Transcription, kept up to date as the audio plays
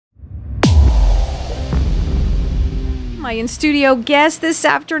My in-studio guest this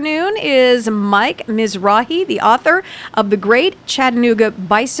afternoon is Mike Mizrahi, the author of The Great Chattanooga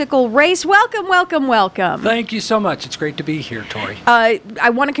Bicycle Race. Welcome, welcome, welcome. Thank you so much. It's great to be here, Tori.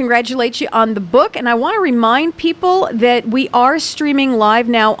 I want to congratulate you on the book, and I want to remind people that we are streaming live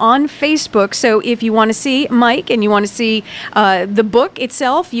now on Facebook. So if you want to see Mike and you want to see the book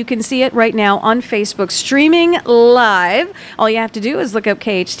itself, you can see it right now on Facebook, streaming live. All you have to do is look up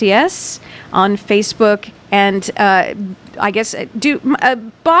KHTS on Facebook. And I guess,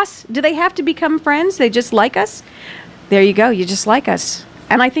 boss, do they have to become friends? They just like us? There you go. You just like us.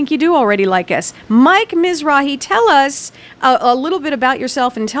 And I think you do already like us. Mike Mizrahi, tell us a little bit about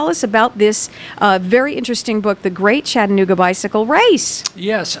yourself and tell us about this very interesting book, The Great Chattanooga Bicycle Race.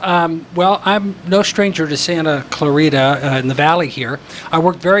 Yes. Well, I'm no stranger to Santa Clarita in the valley here. I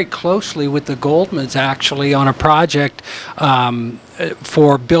worked very closely with the Goldmans, actually, on a project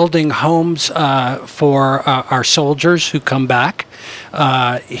for building homes for our soldiers who come back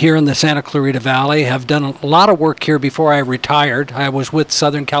here in the Santa Clarita Valley. Have done a lot of work here before I retired. I was with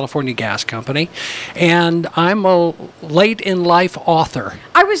Southern California Gas Company, and I'm a late in life author.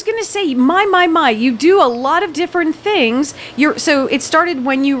 I was going to say, my, you do a lot of different things. So it started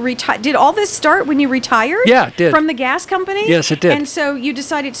when you retired. Did all this start when you retired? Yeah, it did. From the gas company? Yes, it did. And so you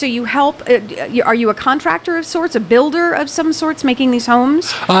decided, so you help, are you a contractor of sorts, a builder of some sorts, making these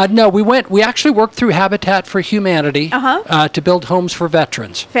homes? No, we actually worked through Habitat for Humanity to build homes for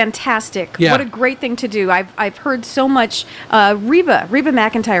veterans. Fantastic. Yeah. What a great thing to do. I've heard so much. Reba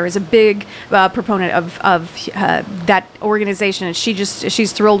McIntyre is a big proponent of that organization, and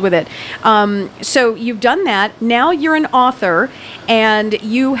she's thrilled with it. So you've done that. Now you're an author, and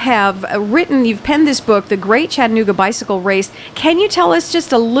you have you've penned this book, The Great Chattanooga Bicycle Race. Can you tell us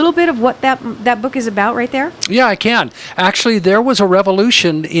just a little bit of what that book is about right there? Yeah, I can. Actually, there was a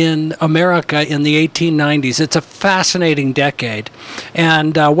revolution in America in the 1890s. It's a fascinating decade.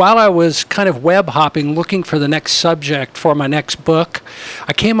 And while I was kind of web hopping, looking for the next subject for my next book,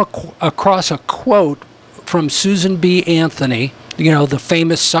 I came across a quote from Susan B. Anthony, the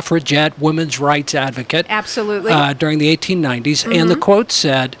famous suffragette, women's rights advocate. Absolutely. During the 1890s. And the quote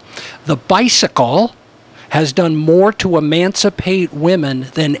said, "The bicycle has done more to emancipate women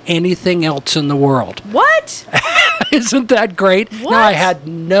than anything else in the world." What? Isn't that great? What? No, I had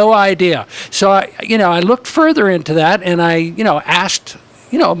no idea. So I looked further into that, and I asked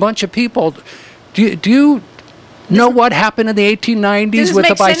a bunch of people, do you know what happened in the 1890s with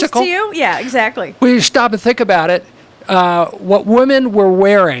the bicycle? Does this make sense to you? Yeah, exactly. Well, you stop and think about it. What women were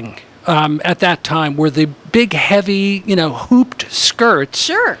wearing at that time were the big, heavy, hooped skirts.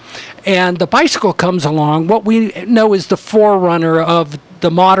 Sure. And the bicycle comes along. What we know is the forerunner of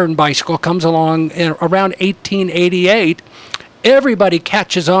the modern bicycle comes along around 1888. Everybody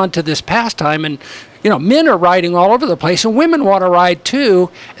catches on to this pastime, and men are riding all over the place, and women want to ride too.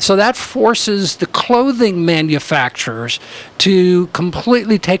 So that forces the clothing manufacturers to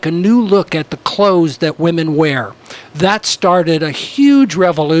completely take a new look at the clothes that women wear. That started a huge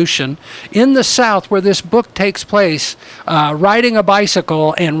revolution in the South, where this book takes place. Riding a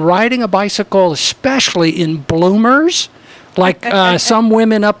bicycle, especially in bloomers, like some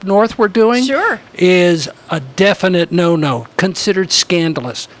women up north were doing, sure, is a definite no-no, considered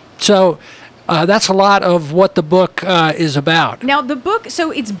scandalous. So that's a lot of what the book is about. Now, the book,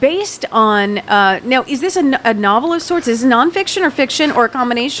 so it's based on, now, is this a novel of sorts? Is it nonfiction or fiction, or a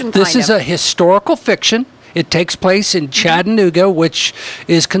combination This is a historical fiction. It takes place in Chattanooga, which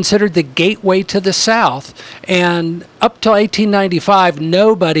is considered the gateway to the South. And up till 1895,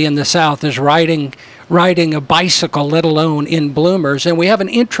 nobody in the South is riding a bicycle, let alone in bloomers. And we have an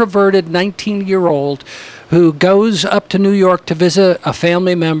introverted 19-year-old who goes up to New York to visit a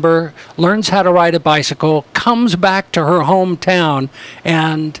family member, learns how to ride a bicycle, comes back to her hometown,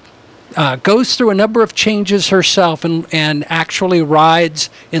 and goes through a number of changes herself, and actually rides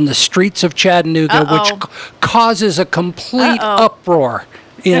in the streets of Chattanooga, which causes a complete uproar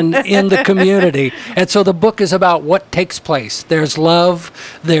in the community. And so the book is about what takes place. There's love.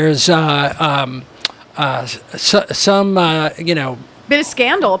 There's some bit of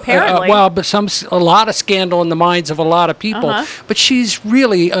scandal, apparently. But a lot of scandal in the minds of a lot of people. But she's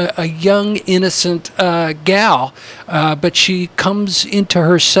really a young, innocent gal. But she comes into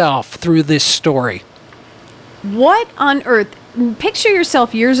herself through this story. What on earth? Picture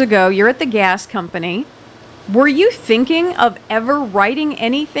yourself years ago. You're at the gas company. Were you thinking of ever writing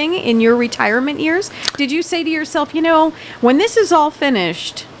anything in your retirement years? Did you say to yourself, when this is all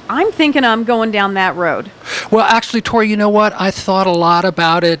finished, I'm thinking I'm going down that road? Well, actually, Tori, you know what? I thought a lot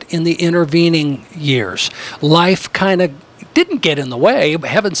about it in the intervening years. Life kind of didn't get in the way.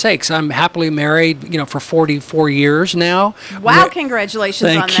 Heaven's sakes, I'm happily married, for 44 years now. Wow, congratulations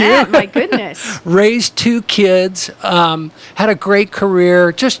on Thank you. that. My goodness. Raised 2 kids, had a great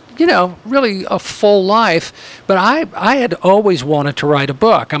career, just, really a full life. But I had always wanted to write a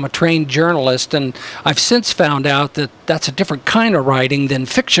book. I'm a trained journalist, and I've since found out that that's a different kind of writing than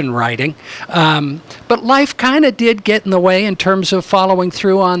fiction writing. But life kind of did get in the way in terms of following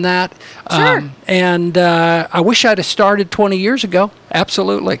through on that. Sure. And I wish I'd have started 20 years ago.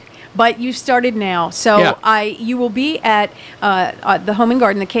 Absolutely. But you started now. So Yeah. you will be at the Home and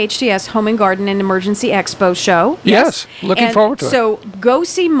Garden, the KHTS Home and Garden and Emergency Expo show. Yes. Looking forward to it. So go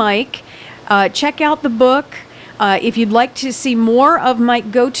see Mike. Check out the book. If you'd like to see more of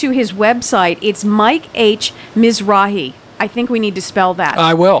Mike, go to his website. It's Mike H. Mizrahi. I think we need to spell that.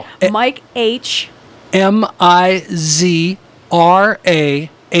 I will. Mike H.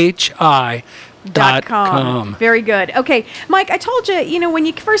 MIZRAHI.com. Very good. Okay, Mike, I told you, when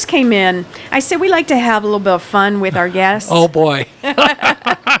you first came in, I said we like to have a little bit of fun with our guests. Oh, boy.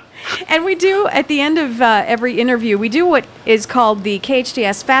 And we do, at the end of every interview, we do what is called the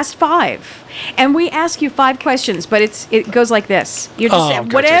KHTS Fast Five. And we ask you 5 questions, but it goes like this. You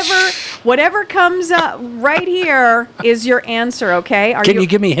just whatever comes up right here is your answer, okay? Can you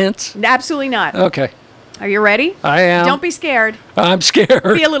give me hints? Absolutely not. Okay. Are you ready? I am. Don't be scared. I'm scared.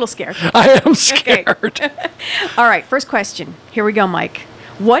 Be a little scared. I am scared. Okay. All right, first question. Here we go, Mike.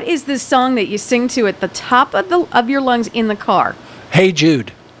 What is the song that you sing to at the top of your lungs in the car? Hey,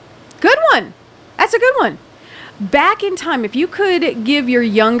 Jude. Good one. That's a good one. Back in time, if you could give your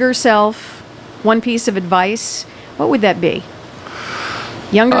younger self one piece of advice, what would that be?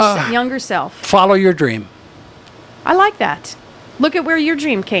 Younger self. Follow your dream. I like that. Look at where your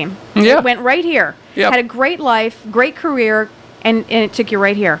dream came. Yeah. It went right here. Yep. Had a great life, great career, and it took you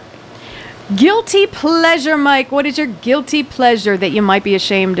right here. Guilty pleasure, Mike. What is your guilty pleasure that you might be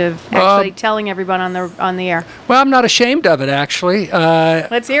ashamed of actually telling everyone on the air? Well, I'm not ashamed of it, actually.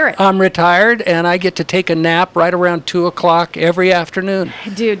 Let's hear it. I'm retired, and I get to take a nap right around 2 o'clock every afternoon.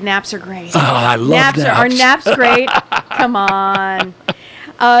 Dude, naps are great. Oh, I love naps. Are naps great? Come on.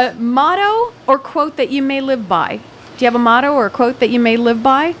 Motto or quote that you may live by? Do you have a motto or a quote that you may live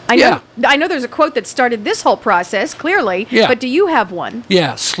by? I know there's a quote that started this whole process, clearly. Yeah. But do you have one?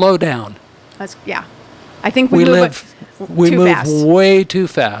 Yeah, slow down. I think we move way too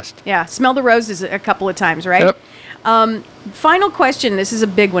fast. Yeah, smell the roses a couple of times, right? Yep. Final question. This is a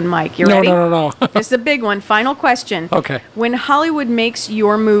big one, Mike. You ready? No. This is a big one. Final question. Okay. When Hollywood makes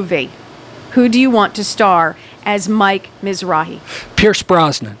your movie, who do you want to star as Mike Mizrahi? Pierce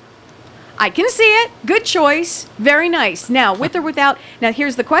Brosnan. I can see it. Good choice. Very nice. Now, with or without... Now,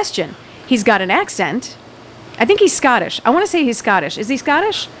 here's the question. He's got an accent. I think he's Scottish. I want to say he's Scottish. Is he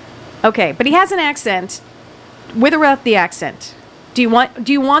Scottish? Okay, but he has an accent. With or without the accent? Do you want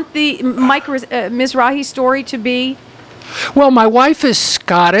the Mike Mizrahi story to be... Well, my wife is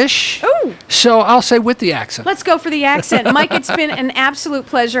Scottish, so I'll say with the accent. Let's go for the accent. Mike, it's been an absolute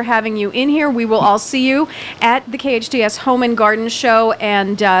pleasure having you in here. We will all see you at the KHTS Home and Garden Show,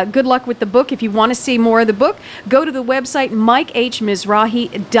 and good luck with the book. If you want to see more of the book, go to the website,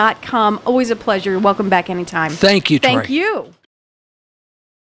 MikeHMizrahi.com. Always a pleasure. Welcome back anytime. Thank you, Tori. Thank you.